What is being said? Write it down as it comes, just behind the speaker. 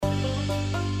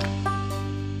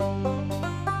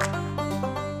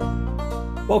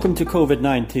Welcome to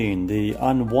COVID-19, the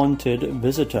Unwanted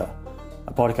Visitor,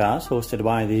 a podcast hosted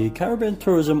by the Caribbean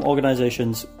Tourism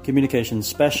Organization's communications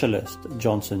specialist,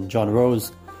 Johnson John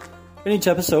Rose. In each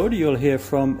episode, you'll hear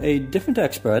from a different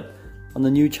expert on the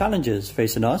new challenges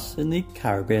facing us in the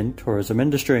Caribbean tourism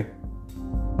industry.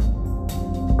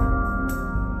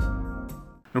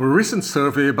 A recent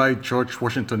survey by George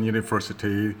Washington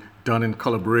University, done in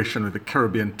collaboration with the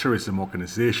Caribbean Tourism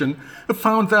Organization,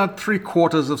 found that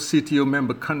 3/4 of CTO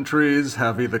member countries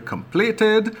have either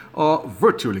completed or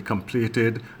virtually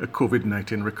completed a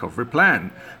COVID-19 recovery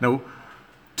plan. Now,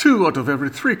 2 out of every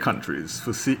 3 countries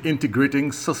foresee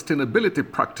integrating sustainability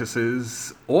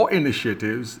practices or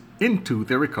initiatives into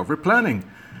their recovery planning.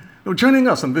 Now, joining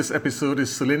us on this episode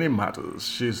is Selene Matters.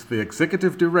 She's the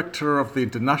Executive Director of the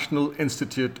International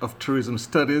Institute of Tourism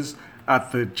Studies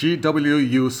at the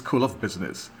GWU School of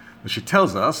Business. She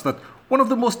tells us that one of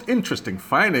the most interesting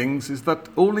findings is that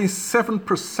only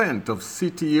 7% of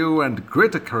CTO and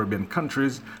Greater Caribbean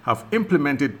countries have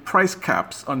implemented price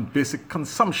caps on basic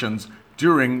consumptions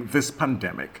during this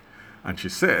pandemic. And she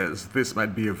says this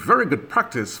might be a very good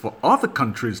practice for other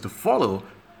countries to follow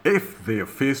if they are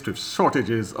faced with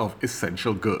shortages of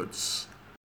essential goods.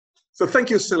 So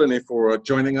thank you, Selene, for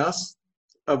joining us.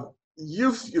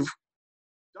 You've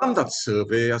done that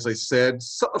survey, as I said,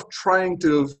 sort of trying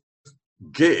to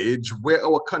gauge where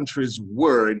our countries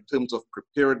were in terms of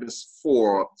preparedness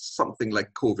for something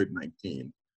like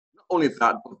COVID-19. Not only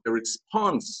that, but the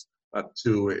response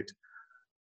to it.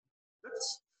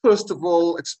 Let's first of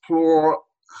all explore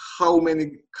how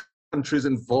many countries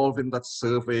involved in that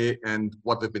survey and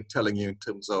what they've been telling you in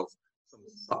terms of some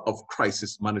sort of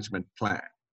crisis management plan.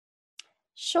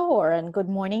 Sure, and good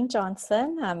morning,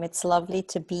 Johnson. It's lovely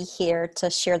to be here to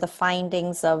share the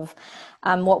findings of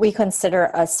what we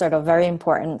consider a sort of very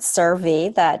important survey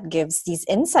that gives these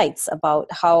insights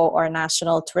about how our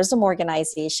national tourism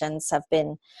organizations have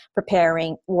been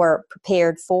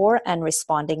prepared for and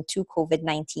responding to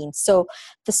COVID-19. So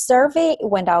the survey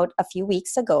went out a few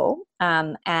weeks ago,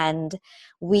 and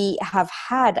we have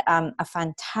had a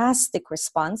fantastic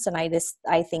response, and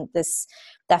I think this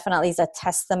definitely is a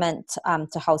testament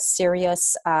to how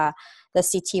serious the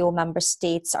CTO member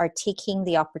states are taking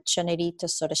the opportunity to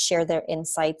sort of share their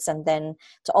insights and then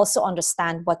to also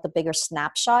understand what the bigger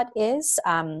snapshot is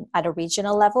at a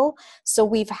regional level. So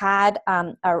we've had,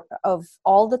 of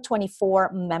all the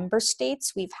 24 member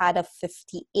states, we've had a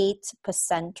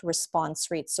 58%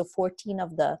 response rate. So 14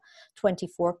 of the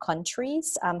 24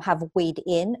 countries have weighed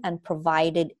in and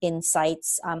provided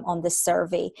insights on this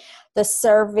survey. The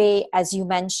survey, as you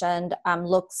mentioned,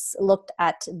 looked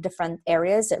at different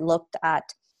areas. It looked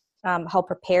at how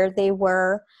prepared they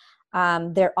were,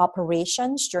 their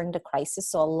operations during the crisis.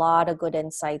 So a lot of good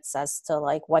insights as to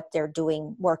like what they're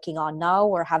working on now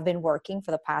or have been working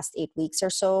for the past 8 weeks or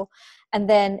so. And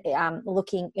then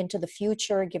looking into the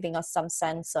future, giving us some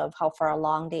sense of how far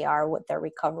along they are with their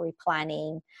recovery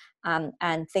planning,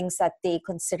 and things that they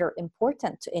consider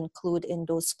important to include in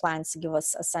those plans to give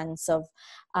us a sense of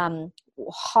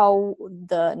how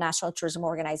the national tourism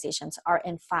organizations are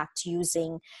in fact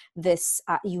using this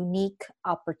unique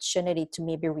opportunity to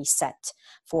maybe reset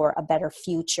for a better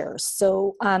future.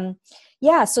 So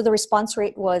so the response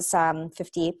rate was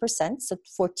 58%. So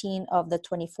 14 of the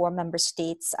 24 member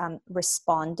states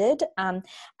responded.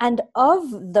 And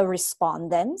of the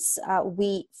respondents,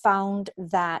 we found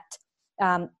that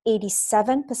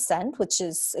 87%, which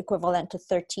is equivalent to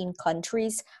 13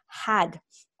 countries, had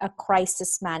a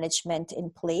crisis management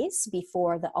in place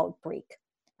before the outbreak.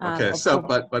 Okay,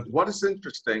 but what is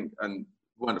interesting and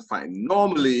we want to find,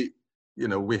 normally,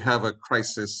 we have a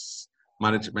crisis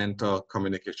management or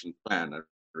communication plan. I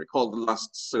recall the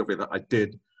last survey that I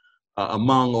did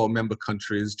among our member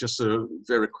countries, just a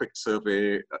very quick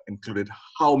survey included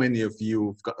how many of you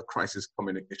have got a crisis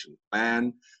communication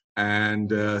plan,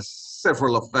 and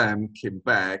several of them came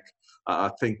back. I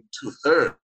think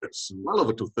 2/3, well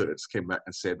over 2/3 came back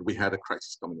and said we had a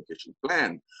crisis communication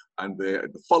plan. And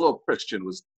the follow-up question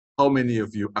was, how many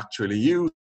of you actually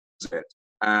use it?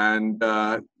 And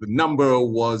the number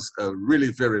was a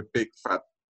really very big fat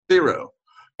 0.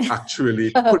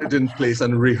 Actually put it in place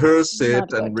and rehearse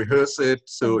it.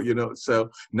 So,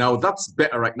 so now that's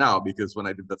better right now, because when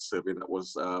I did that survey, that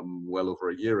was well over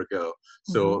a year ago.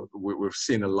 So we've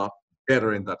seen a lot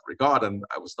better in that regard. And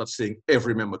I was not saying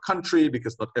every member country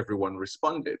because not everyone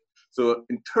responded. So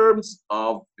in terms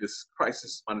of this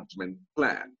crisis management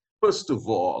plan, first of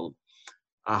all,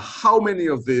 how many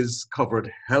of these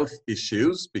covered health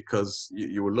issues? Because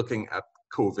you were looking at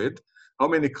COVID. How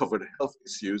many covered health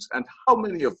issues, and how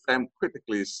many of them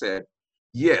critically said,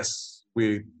 yes,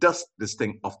 we dust this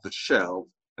thing off the shelf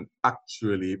and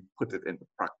actually put it into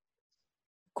practice?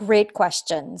 Great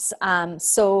questions.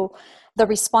 So the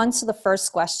response to the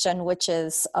first question, which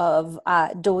is of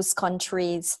those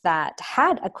countries that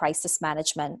had a crisis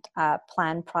management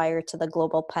plan prior to the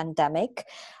global pandemic,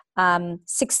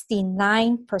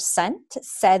 69%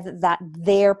 said that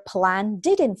their plan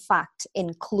did in fact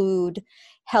include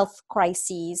health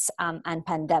crises and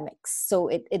pandemics. So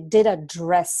it did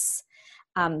address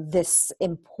this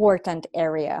important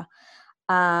area.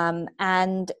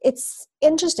 And it's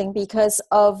interesting because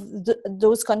of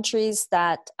those countries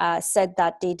that said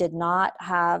that they did not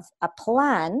have a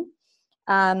plan.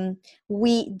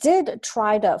 We did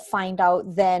try to find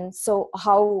out then, so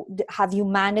how have you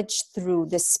managed through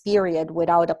this period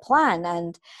without a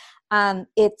plan? And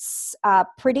it's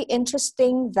pretty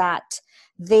interesting that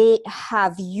they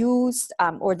have used,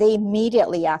 or they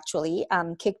immediately actually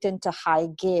kicked into high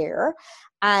gear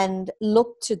and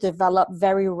looked to develop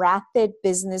very rapid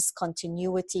business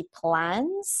continuity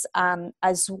plans,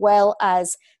 as well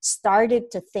as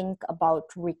started to think about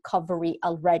recovery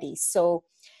already. So,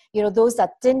 those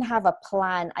that didn't have a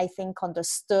plan, I think,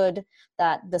 understood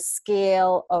that the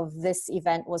scale of this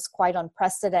event was quite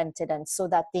unprecedented, and so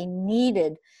that they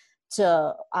needed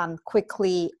to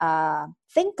quickly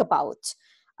think about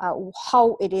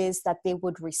how it is that they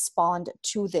would respond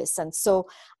to this. And so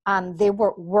they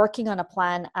were working on a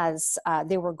plan as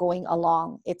they were going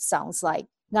along, it sounds like.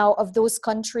 Now, of those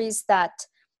countries that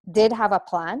did have a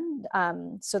plan,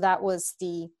 so that was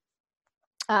the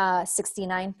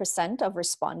 69% of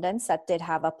respondents that did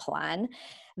have a plan,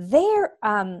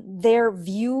 their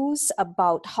views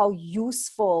about how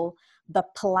useful the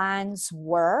plans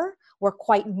were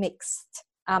quite mixed.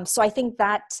 So I think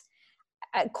that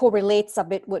correlates a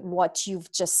bit with what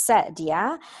you've just said.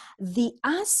 Yeah, the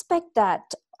aspect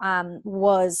that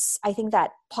was, I think,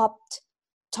 that popped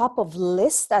top of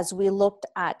list as we looked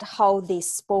at how they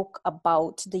spoke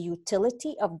about the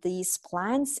utility of these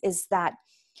plans is that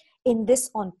in this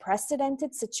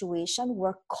unprecedented situation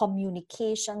where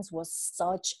communications was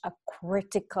such a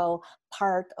critical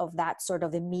part of that sort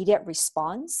of immediate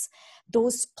response,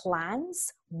 those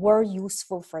plans were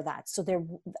useful for that. So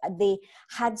they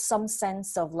had some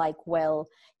sense of like, well,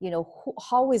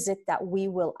 how is it that we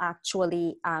will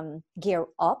actually gear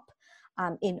up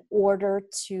in order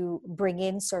to bring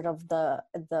in sort of the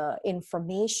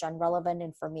information, relevant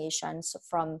information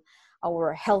from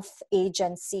our health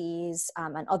agencies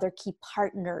and other key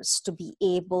partners to be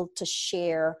able to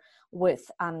share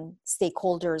with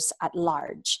stakeholders at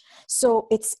large. So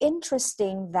it's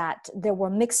interesting that there were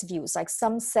mixed views. Like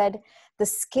some said, the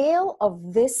scale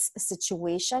of this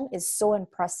situation is so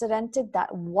unprecedented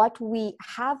that what we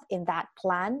have in that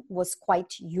plan was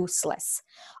quite useless.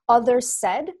 Others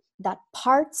said that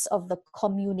parts of the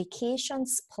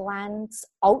communications plans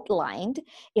outlined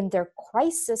in their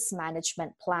crisis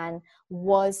management plan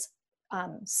was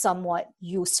somewhat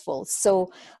useful.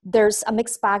 So there's a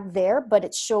mixed bag there, but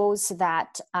it shows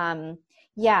that,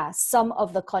 some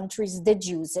of the countries did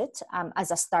use it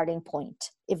as a starting point.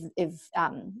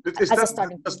 Does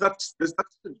that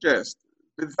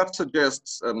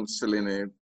suggest,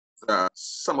 Selene, that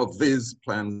some of these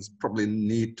plans probably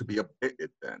need to be updated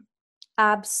then?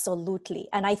 Absolutely.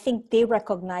 And I think they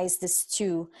recognize this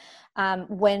too.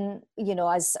 When,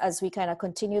 as we kind of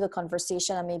continue the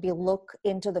conversation and maybe look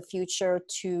into the future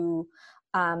to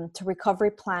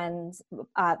recovery plans,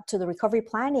 to the recovery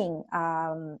planning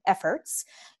efforts,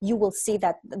 you will see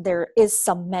that there is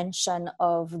some mention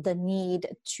of the need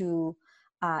to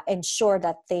ensure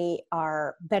that they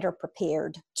are better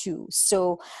prepared too.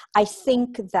 So I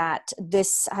think that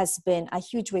this has been a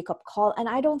huge wake-up call, and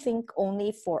I don't think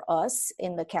only for us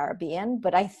in the Caribbean,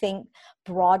 but I think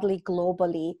broadly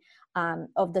globally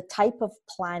of the type of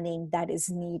planning that is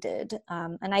needed.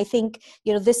 And I think,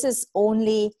 this is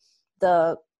only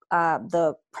the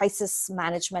crisis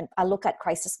management, I look at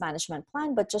crisis management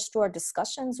plan, but just through our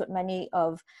discussions with many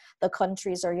of the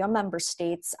countries or your member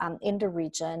states in the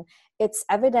region, it's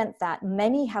evident that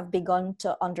many have begun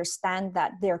to understand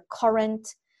that their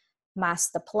current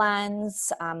master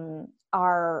plans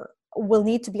will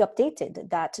need to be updated,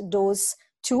 that those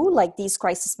two, like these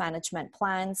crisis management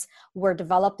plans, were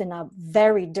developed in a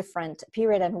very different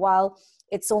period. And while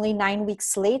it's only 9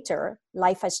 weeks later,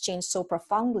 life has changed so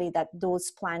profoundly that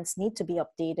those plans need to be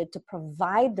updated to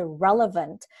provide the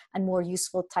relevant and more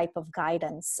useful type of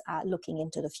guidance looking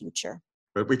into the future.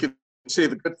 But we can see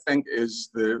the good thing is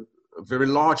the very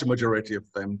large majority of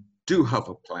them do have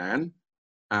a plan,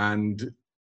 and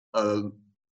a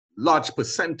large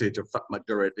percentage of that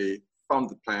majority found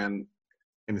the plan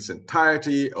in its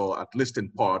entirety, or at least in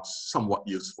parts, somewhat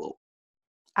useful.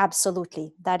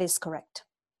 Absolutely, that is correct.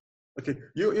 Okay.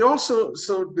 You also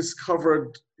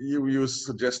discovered you were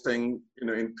suggesting,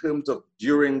 in terms of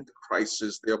during the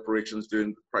crisis, the operations during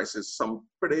the crisis, some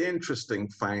pretty interesting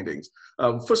findings.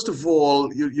 First of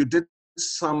all, you did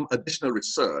some additional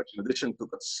research in addition to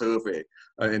that survey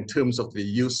in terms of the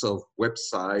use of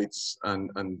websites and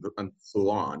so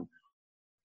on.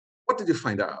 What did you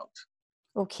find out?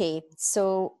 Okay,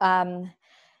 so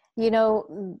you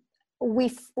know,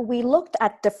 we looked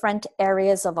at different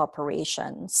areas of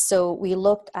operations. So we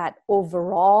looked at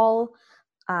overall,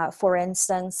 for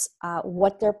instance,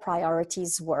 what their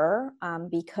priorities were,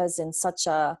 because in such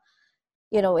a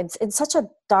in such a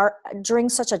during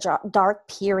such a dark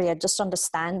period, just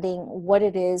understanding what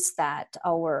it is that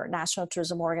our national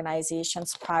tourism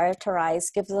organizations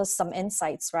prioritize gives us some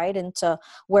insights, right, into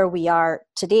where we are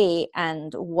today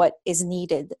and what is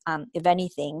needed, if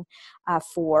anything,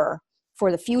 for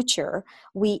the future.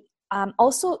 We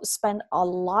also spend a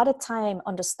lot of time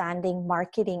understanding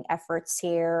marketing efforts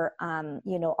here.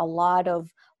 A lot of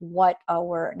what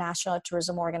our national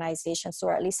tourism organizations,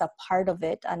 or at least a part of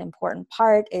it, an important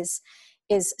part, is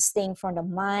staying front of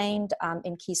mind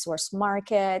in key source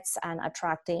markets and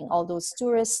attracting all those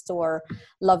tourists or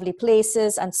lovely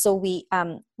places. And so we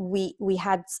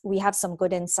have some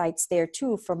good insights there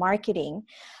too for marketing.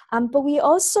 But we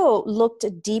also looked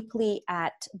deeply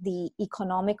at the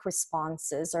economic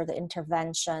responses or the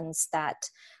interventions that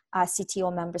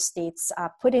CTO member states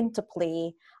put into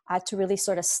play to really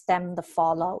sort of stem the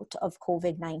fallout of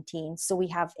COVID-19. So we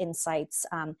have insights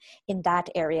in that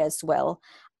area as well.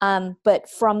 But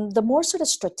from the more sort of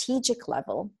strategic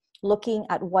level, looking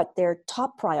at what their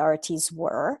top priorities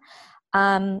were,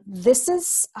 this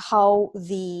is how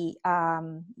the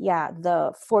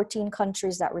 14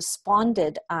 countries that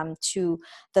responded to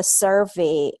the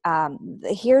survey,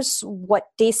 here's what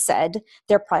they said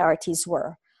their priorities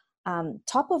were.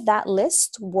 Top of that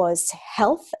list was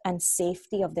health and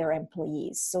safety of their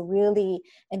employees. So really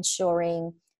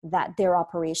ensuring that their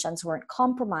operations weren't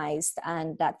compromised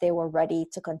and that they were ready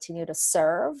to continue to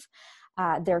serve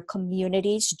their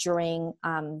communities during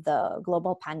the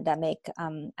global pandemic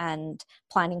and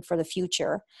planning for the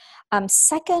future.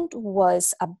 Second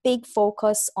was a big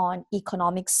focus on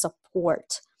economic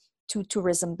support to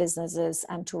tourism businesses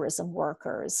and tourism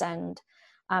workers. And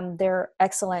there are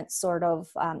excellent sort of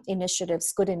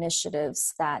initiatives, good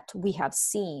initiatives that we have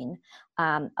seen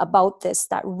about this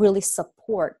that really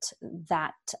support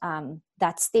that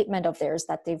statement of theirs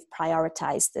that they've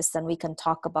prioritized this. And we can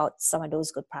talk about some of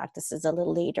those good practices a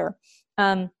little later.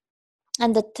 And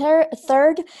the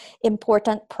third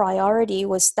important priority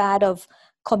was that of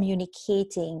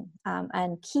communicating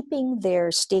and keeping their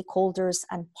stakeholders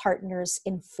and partners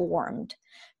informed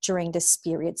during this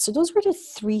period. So those were the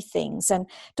three things, and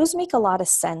those make a lot of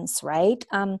sense, right?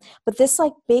 But this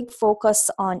big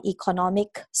focus on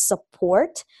economic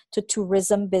support to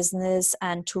tourism business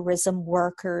and tourism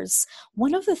workers.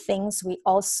 One of the things we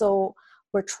also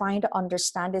were trying to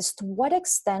understand is to what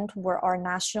extent were our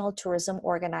national tourism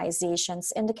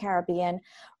organizations in the Caribbean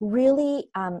really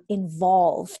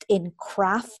involved in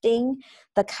crafting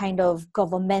the kind of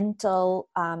governmental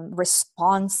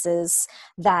responses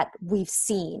that we've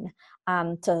seen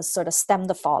to sort of stem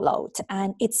the fallout.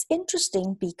 And it's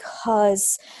interesting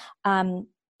because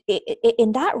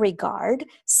in that regard,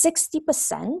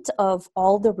 60% of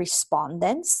all the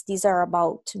respondents, these are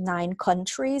about 9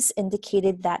 countries,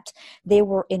 indicated that they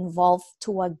were involved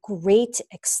to a great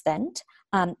extent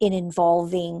in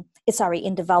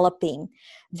developing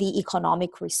the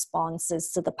economic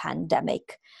responses to the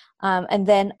pandemic. And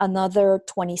then another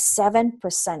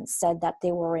 27% said that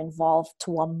they were involved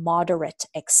to a moderate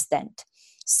extent.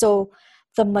 So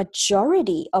the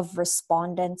majority of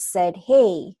respondents said,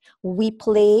 hey, we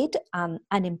played an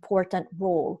important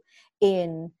role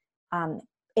in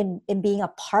being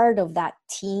a part of that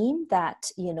team that,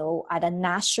 at a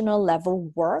national level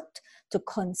worked to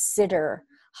consider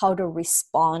how to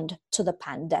respond to the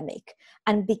pandemic.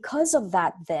 And because of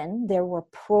that, then there were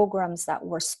programs that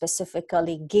were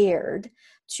specifically geared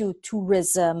to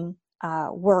tourism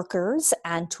workers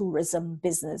and tourism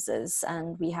businesses.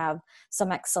 And we have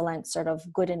some excellent sort of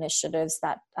good initiatives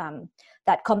that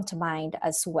come to mind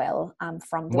as well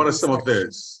from the What are research. some of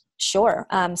those? Sure.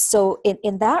 So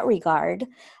in that regard,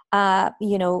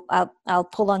 I'll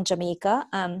pull on Jamaica,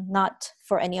 not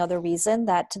for any other reason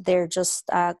that they're just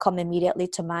come immediately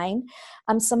to mind.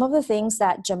 Some of the things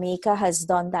that Jamaica has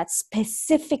done that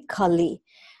specifically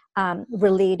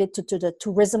related to the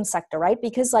tourism sector, right?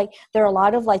 Because there are a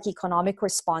lot of economic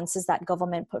responses that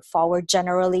government put forward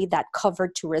generally that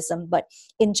covered tourism. But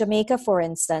in Jamaica, for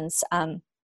instance,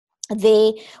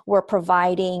 They were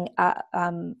providing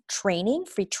training,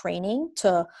 free training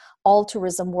to all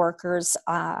tourism workers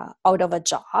out of a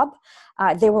job.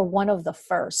 They were one of the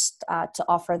first to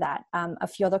offer that. A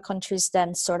few other countries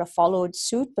then sort of followed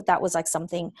suit, but that was like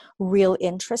something real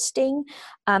interesting.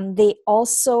 They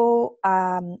also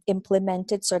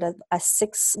implemented sort of a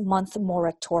 6-month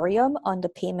moratorium on the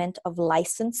payment of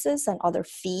licenses and other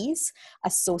fees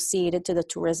associated to the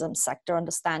tourism sector,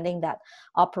 understanding that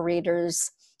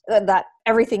operators that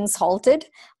everything's halted.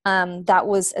 That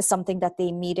was something that they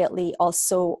immediately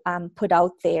also put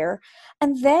out there.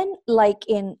 And then, like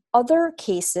in other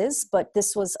cases, but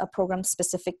this was a program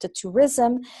specific to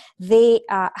tourism, they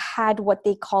had what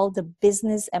they call the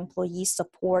Business Employee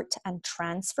Support and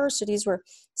Transfer. So this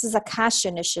is a cash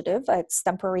initiative. It's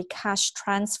temporary cash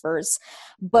transfers,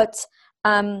 but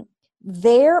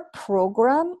their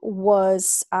program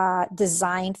was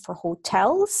designed for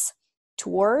hotels,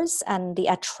 tours, and the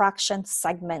attraction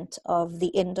segment of the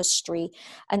industry.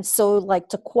 And so, like,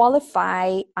 to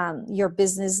qualify, your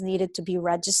business needed to be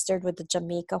registered with the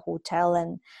Jamaica Hotel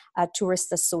and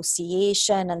Tourist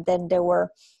Association. And then there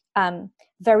were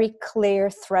very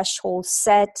clear thresholds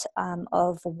set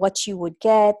of what you would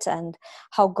get and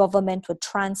how government would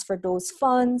transfer those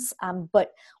funds.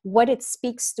 But what it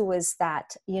speaks to is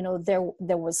that, you know,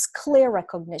 there was clear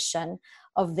recognition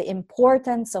of the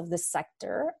importance of the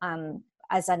sector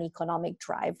as an economic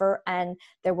driver, and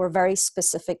there were very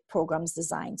specific programs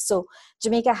designed. So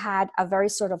Jamaica had a very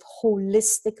sort of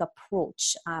holistic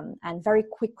approach and very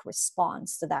quick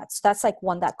response to that. So that's like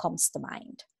one that comes to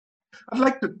mind. I'd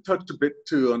like to touch a bit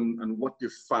too on what you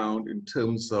found in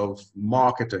terms of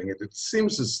marketing. It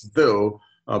seems as though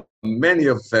many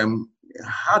of them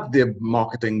had their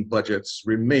marketing budgets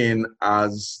remain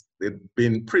as they'd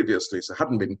been previously, so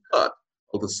hadn't been cut.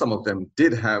 Although some of them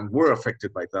were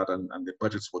affected by that and the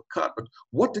budgets were cut. But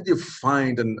what did you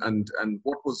find and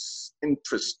what was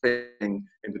interesting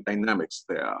in the dynamics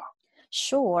there?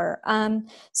 Sure.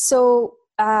 So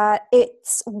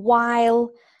it's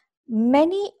while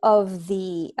many of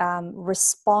the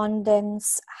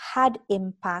respondents had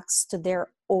impacts to their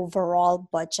overall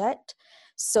budget.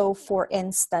 So for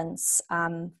instance,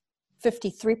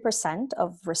 53%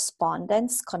 of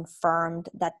respondents confirmed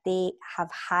that they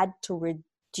have had to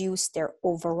reduce their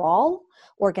overall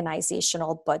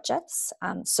organizational budgets.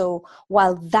 So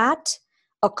while that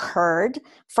occurred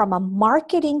from a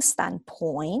marketing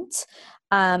standpoint,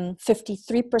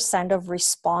 53% of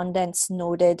respondents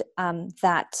noted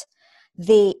that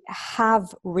they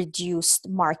have reduced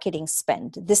marketing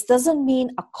spend. This doesn't mean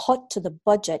a cut to the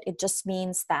budget. It just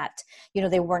means that, you know,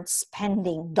 they weren't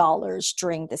spending dollars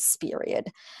during this period.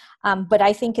 But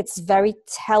I think it's very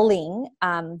telling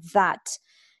that,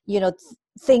 you know,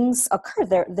 things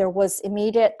occur. There was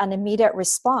an immediate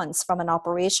response from an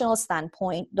operational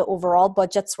standpoint. The overall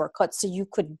budgets were cut. So you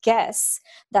could guess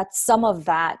that some of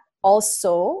that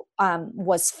also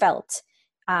was felt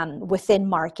within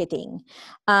marketing.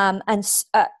 And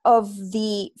of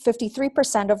the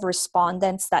 53% of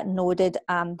respondents that noted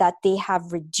that they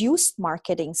have reduced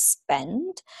marketing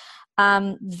spend,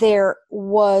 there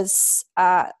was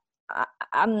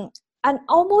an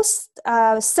almost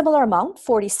similar amount,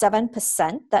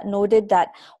 47%, that noted that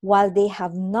while they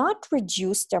have not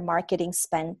reduced their marketing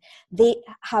spend, they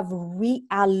have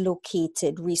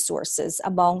reallocated resources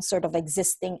among sort of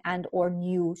existing and or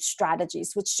new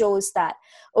strategies, which shows that,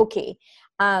 okay,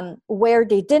 where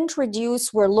they didn't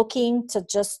reduce, we're looking to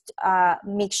just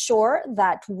make sure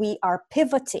that we are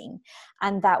pivoting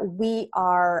and that we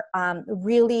are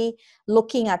really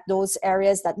looking at those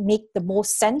areas that make the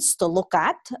most sense to look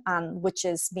at, which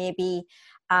is maybe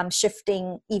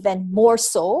shifting even more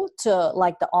so to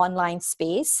like the online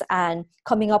space and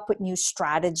coming up with new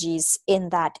strategies in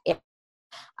that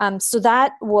area. So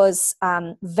that was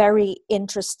very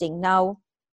interesting. Now,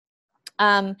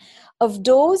 of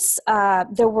those,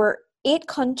 there were 8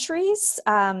 countries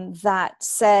that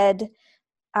said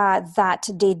that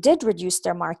they did reduce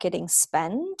their marketing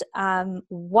spend.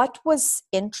 What was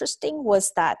interesting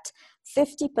was that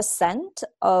 50%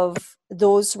 of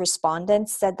those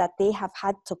respondents said that they have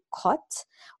had to cut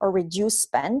or reduce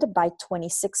spend by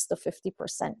 26 to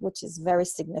 50%, which is very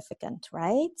significant,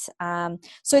 right?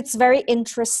 So it's very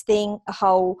interesting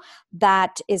how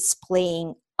that is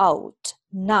playing out.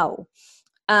 Now,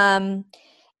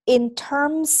 in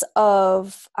terms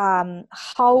of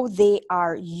how they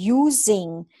are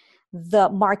using the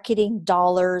marketing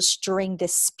dollars during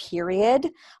this period,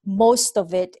 most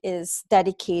of it is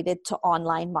dedicated to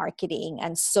online marketing.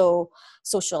 And so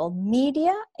social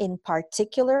media in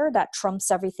particular, that trumps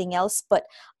everything else, but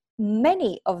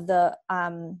many of the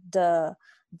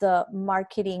the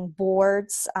marketing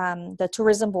boards, the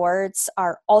tourism boards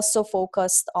are also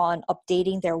focused on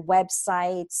updating their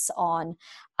websites, on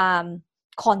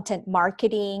content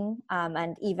marketing,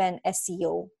 and even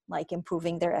SEO, like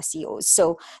improving their SEOs.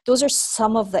 So those are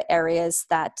some of the areas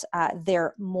that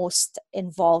they're most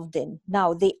involved in.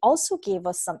 Now, they also gave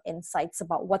us some insights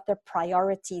about what their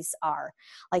priorities are.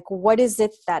 Like, what is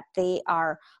it that they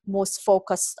are most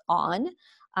focused on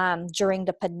during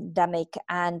the pandemic?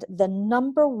 And the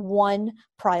number one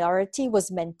priority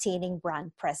was maintaining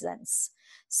brand presence.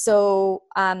 So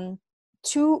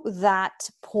to that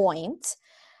point,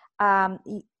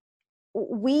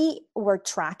 we were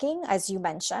tracking, as you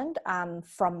mentioned,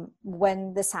 from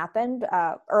when this happened,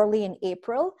 early in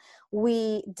April.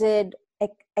 We did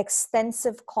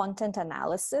extensive content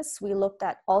analysis. We looked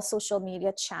at all social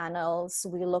media channels.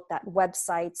 We looked at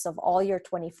websites of all your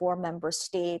 24 member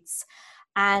states.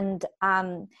 And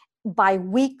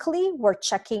bi-weekly, we're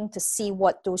checking to see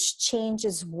what those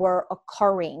changes were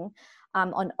occurring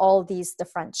on all these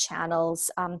different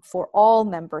channels for all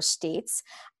member states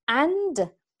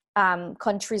and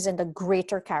countries in the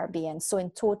Greater Caribbean. So in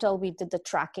total, we did the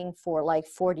tracking for like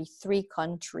 43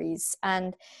 countries.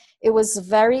 And it was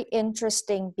very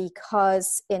interesting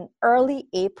because in early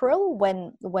April,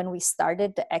 when we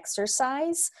started the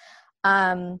exercise,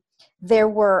 there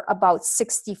were about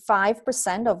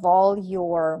 65% of all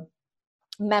your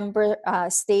member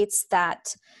states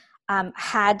that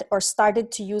had or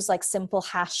started to use like simple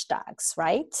hashtags,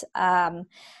 right?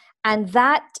 And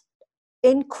that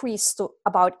increased to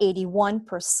about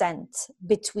 81%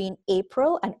 between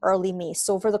April and early May.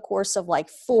 So over the course of like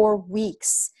 4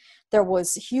 weeks, there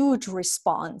was huge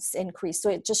response increase. So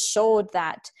it just showed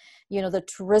that, you know, the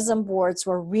tourism boards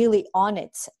were really on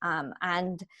it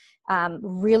and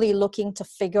really looking to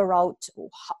figure out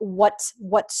what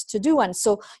to do. And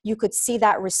so you could see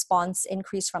that response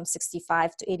increase from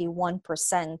 65 to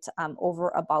 81% over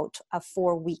about a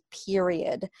 4-week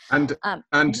period. And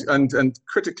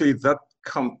critically, that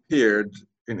compared,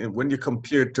 when you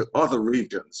compared to other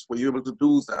regions, were you able to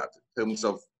do that in terms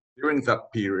of during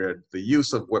that period, the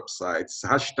use of websites,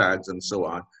 hashtags, and so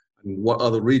on, and what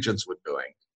other regions were doing?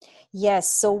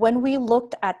 Yes. So when we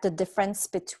looked at the difference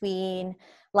between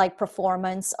like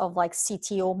performance of like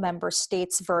CTO member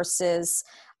states versus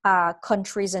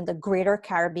countries in the Greater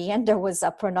Caribbean, there was a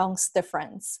pronounced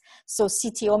difference. So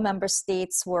CTO member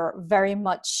states were very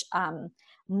much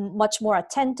more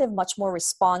attentive, much more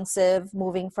responsive,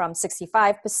 moving from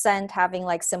 65% having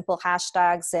like simple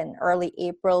hashtags in early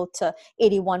April to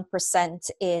 81%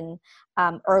 in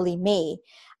early May.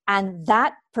 And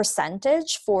that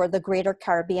percentage for the Greater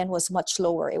Caribbean was much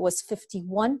lower. It was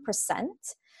 51%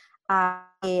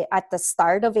 at the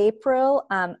start of April,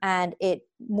 and it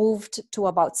moved to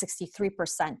about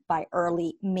 63% by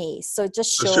early May. So it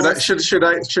just shows. Should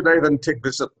I then take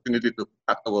this opportunity to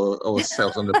pat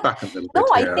ourselves on the back a little bit? No,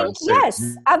 I think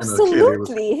yes,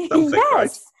 absolutely. Yes.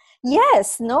 Right?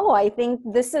 Yes, no, I think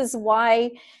this is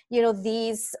why, you know,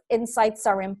 these insights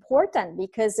are important,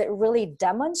 because it really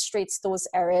demonstrates those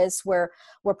areas where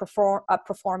we're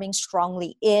performing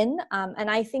strongly in.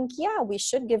 And I think, yeah, we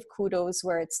should give kudos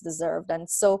where it's deserved. And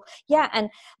so, yeah,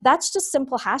 and that's just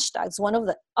simple hashtags. One of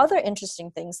the other interesting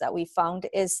things that we found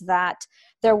is that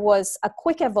there was a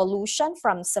quick evolution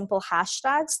from simple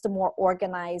hashtags to more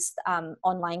organized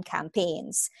online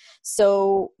campaigns.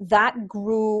 So that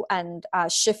grew and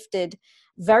shifted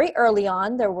very early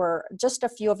on. There were just a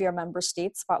few of your member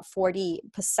states, about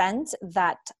 40%,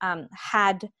 that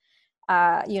had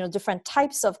different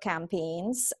types of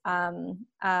campaigns.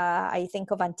 I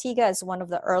think of Antigua as one of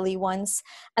the early ones,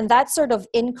 and that sort of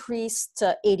increased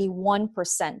to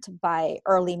 81% by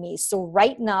early May. So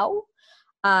right now,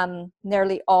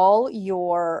 nearly all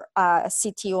your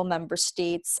CTO member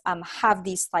states have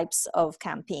these types of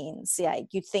campaigns. Yeah,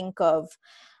 you think of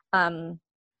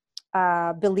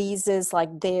Belize's,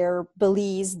 like their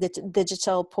Belize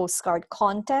digital postcard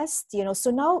contest, you know.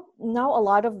 So now a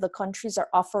lot of the countries are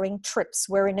offering trips,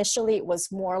 where initially it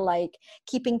was more like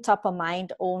keeping top of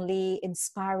mind only,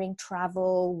 inspiring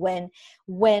travel when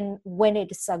it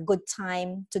is a good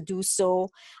time to do so.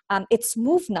 It's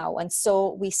moved now, and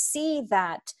so we see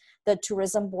that the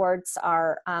tourism boards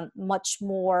are much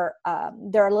more,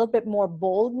 they're a little bit more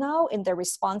bold now in their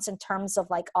response in terms of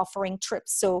like offering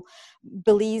trips. So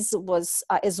Belize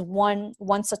is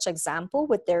one such example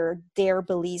with their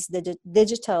Belize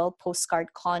digital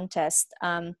postcard contest.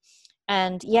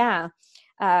 And yeah,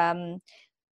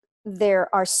 there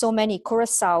are so many.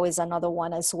 Curacao is another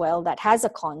one as well that has a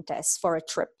contest for a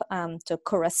trip to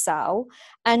Curacao,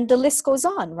 and the list goes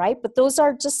on, right? But those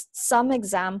are just some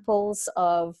examples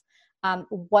of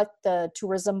what the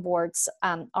tourism boards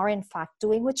are in fact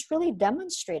doing, which really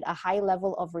demonstrate a high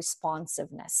level of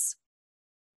responsiveness.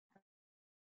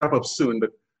 Wrap up soon,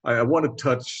 but I want to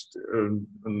touch on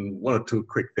one or two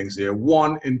quick things here.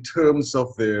 One, in terms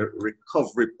of their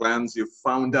recovery plans, you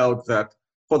found out that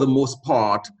for the most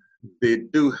part, they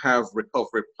do have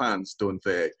recovery plans, don't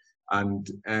they? And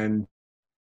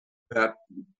that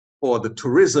for the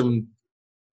tourism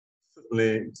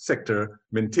sector,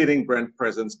 maintaining brand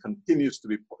presence continues to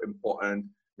be important,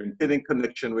 maintaining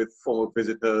connection with former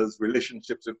visitors,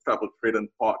 relationships with travel trade and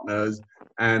partners,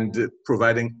 and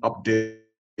providing updates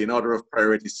in order of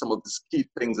priority, some of these key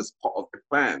things as part of the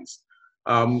plans.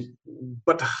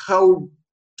 But how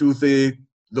do they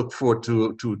look forward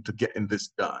to getting this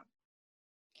done?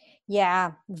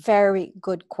 Yeah, very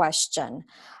good question.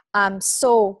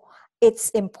 So it's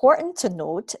important to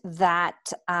note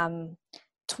that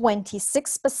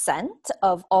 26%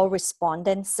 of all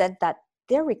respondents said that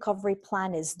their recovery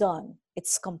plan is done.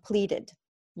 It's completed.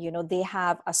 You know, they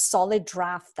have a solid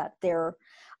draft that they're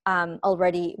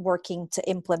already working to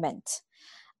implement.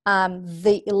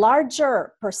 The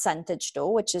larger percentage, though,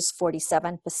 which is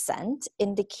 47%,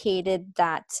 indicated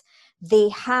that they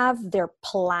have their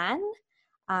plan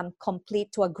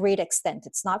complete to a great extent.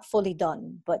 It's not fully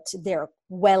done, but they're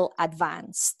well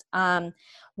advanced,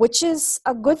 which is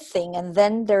a good thing. And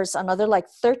then there's another like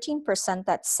 13%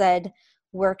 that said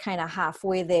we're kind of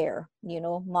halfway there, you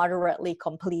know, moderately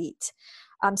complete.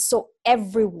 So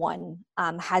everyone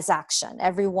has action.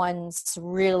 Everyone's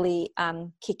really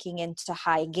kicking into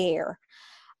high gear.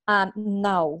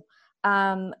 Now,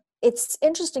 it's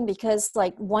interesting because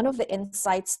like one of the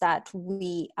insights that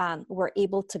we were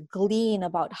able to glean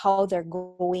about how they're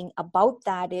going about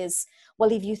that is,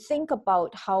 well, if you think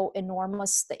about how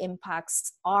enormous the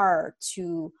impacts are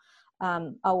to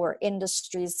our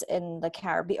industries in the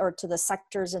Caribbean or to the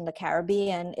sectors in the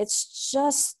Caribbean, it's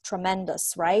just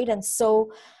tremendous, right? And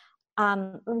so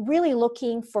really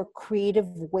looking for creative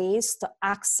ways to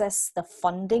access the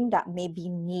funding that may be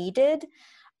needed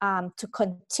to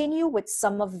continue with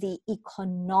some of the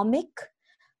economic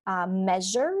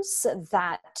measures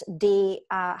that they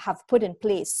have put in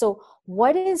place. So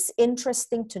what is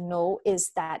interesting to know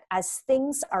is that as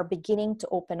things are beginning to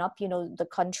open up, you know, the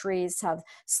countries have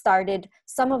started,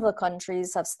 some of the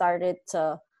countries have started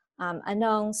to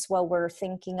announce, well, we're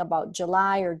thinking about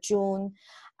July or June.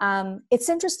 It's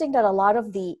interesting that a lot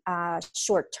of the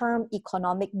short-term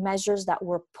economic measures that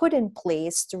were put in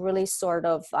place to really sort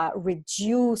of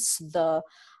reduce the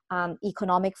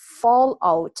economic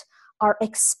fallout are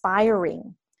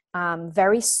expiring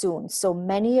very soon. So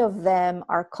many of them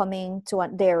are coming to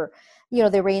they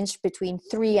range between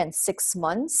 3 and 6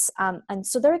 months. And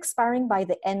so they're expiring by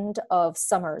the end of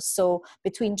summer. So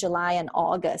between July and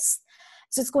August.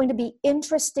 So it's going to be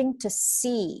interesting to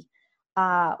see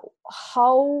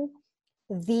how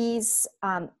these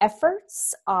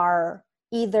efforts are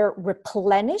either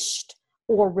replenished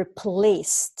or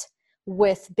replaced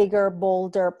with bigger,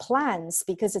 bolder plans,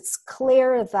 because it's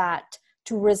clear that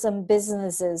tourism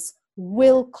businesses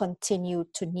will continue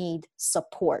to need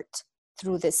support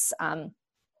through this. And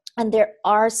there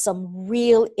are some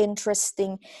real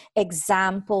interesting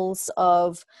examples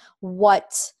of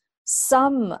what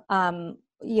some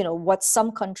what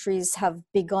some countries have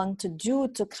begun to do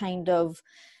to kind of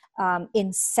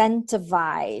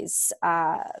incentivize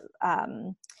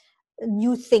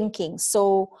new thinking.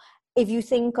 So if you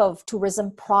think of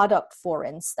tourism product, for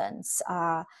instance,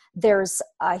 there's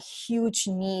a huge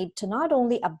need to not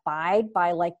only abide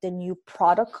by like the new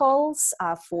protocols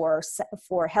for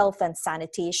health and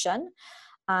sanitation,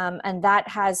 and that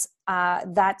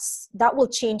will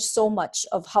change so much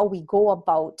of how we go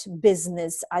about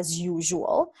business as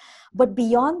usual. But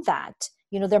beyond that,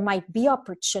 you know, there might be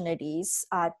opportunities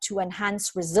to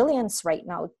enhance resilience right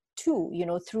now too, you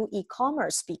know, through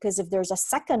e-commerce, because if there's a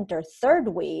second or third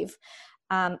wave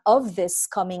of this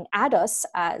coming at us,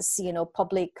 as you know,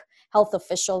 public health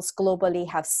officials globally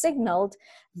have signaled,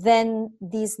 then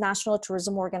these national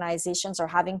tourism organizations are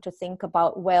having to think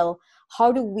about, well,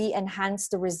 how do we enhance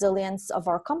the resilience of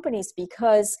our companies?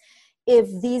 Because if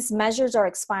these measures are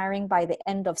expiring by the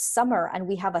end of summer and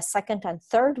we have a second and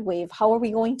third wave, how are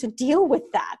we going to deal with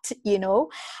that, you know?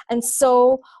 And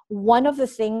so one of the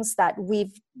things that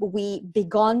we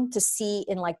begun to see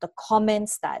in like the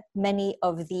comments that many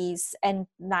of these and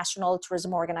national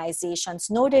tourism organizations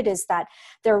noted is that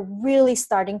they're really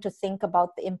starting to think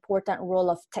about the important role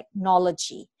of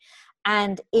technology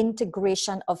and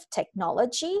integration of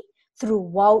technology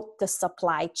throughout the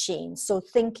supply chain. So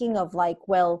thinking of like,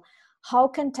 well, how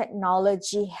can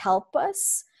technology help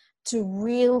us to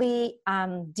really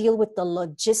deal with the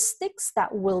logistics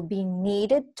that will be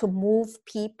needed to move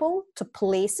people to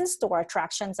places, to our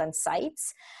attractions and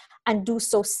sites, and do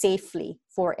so safely,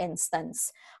 for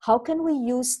instance? How can we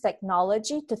use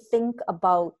technology to think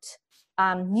about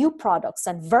new products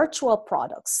and virtual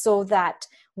products so that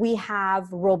we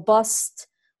have robust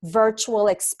virtual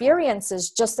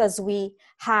experiences, just as we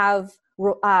have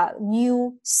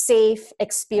new safe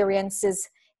experiences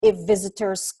if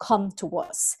visitors come to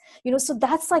us? So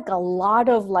that's like a lot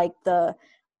of like the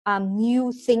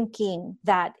new thinking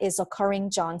that is occurring,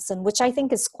 Johnson, which I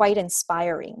think is quite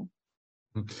inspiring.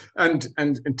 And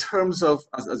in terms of,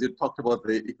 as you talked about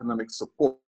the economic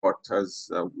support, as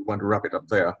we want to wrap it up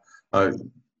there,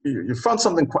 you found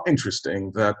something quite interesting,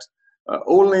 that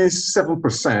only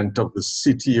 7% of the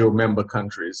CTO member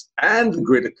countries and the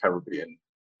Greater Caribbean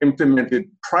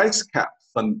implemented price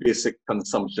caps on basic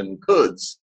consumption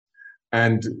goods.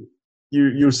 And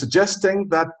you're suggesting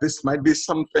that this might be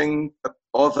something that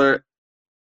other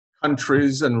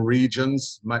countries and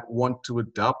regions might want to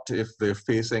adopt if they're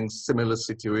facing similar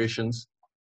situations?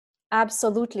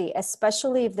 Absolutely,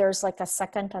 especially if there's like a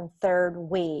second and third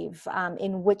wave,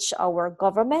 in which our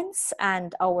governments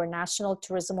and our national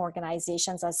tourism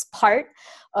organizations, as part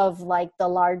of like the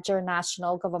larger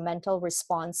national governmental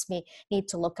response, may need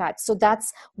to look at. So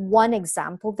that's one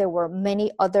example. There were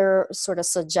many other sort of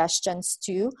suggestions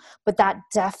too, but that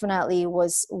definitely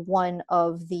was one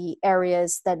of the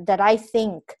areas that I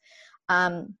think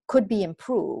could be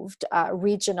improved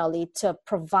regionally, to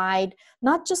provide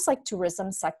not just like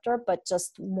tourism sector, but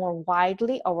just more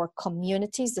widely our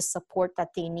communities the support that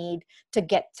they need to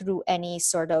get through any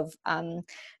sort of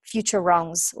future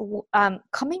rounds.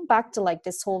 Coming back to like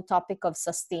this whole topic of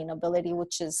sustainability,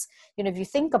 which is, if you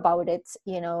think about it,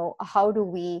 how do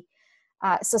we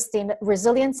sustain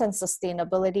resilience and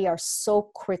sustainability are so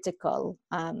critical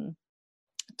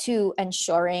to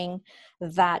ensuring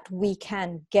that we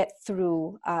can get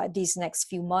through these next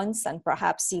few months, and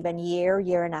perhaps even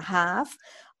year and a half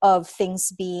of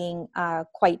things being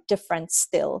quite different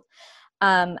still.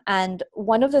 And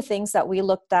one of the things that we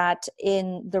looked at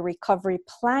in the recovery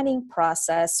planning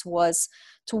process was,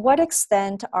 to what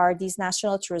extent are these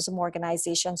national tourism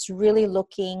organizations really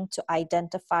looking to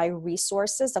identify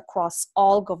resources across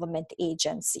all government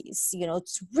agencies, to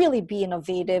really be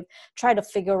innovative, try to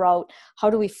figure out how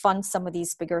do we fund some of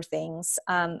these bigger things.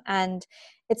 And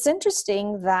it's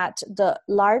interesting that the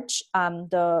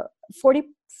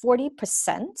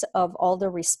 40% of all the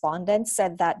respondents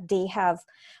said that they have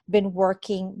been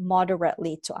working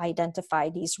moderately to identify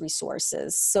these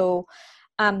resources. So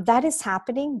that is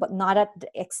happening, but not at the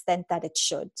extent that it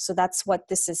should. So that's what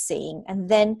this is saying. And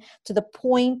then to the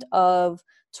point of,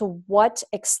 to what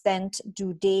extent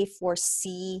do they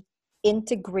foresee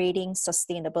integrating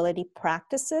sustainability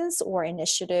practices or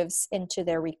initiatives into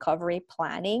their recovery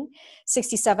planning?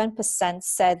 67%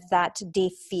 said that they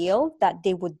feel that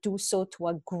they would do so to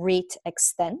a great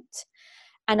extent.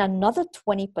 And another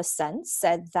 20%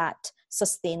 said that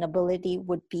sustainability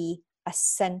would be a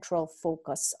central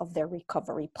focus of their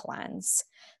recovery plans.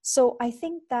 So I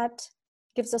think that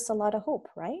gives us a lot of hope,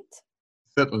 right?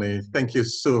 Certainly. Thank you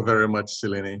so very much,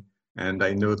 Selene. And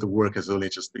I know the work has only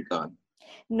just begun.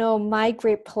 No, my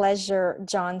great pleasure,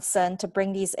 Johnson, to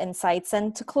bring these insights.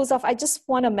 And to close off, I just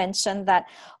want to mention that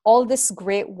all this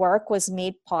great work was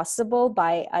made possible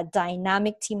by a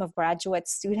dynamic team of graduate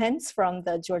students from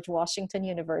the George Washington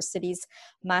University's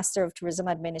Master of Tourism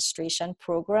Administration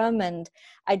program. And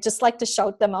I'd just like to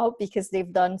shout them out because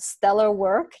they've done stellar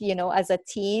work, as a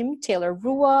team. Taylor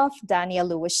Ruoff, Dania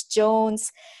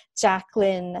Lewis-Jones,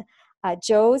 Jacqueline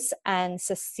Joes, and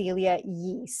Cecilia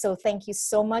Yee. So thank you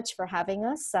so much for having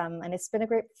us. And it's been a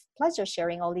great pleasure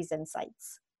sharing all these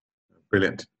insights.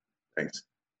 Brilliant. Thanks.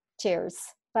 Cheers.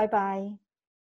 Bye-bye.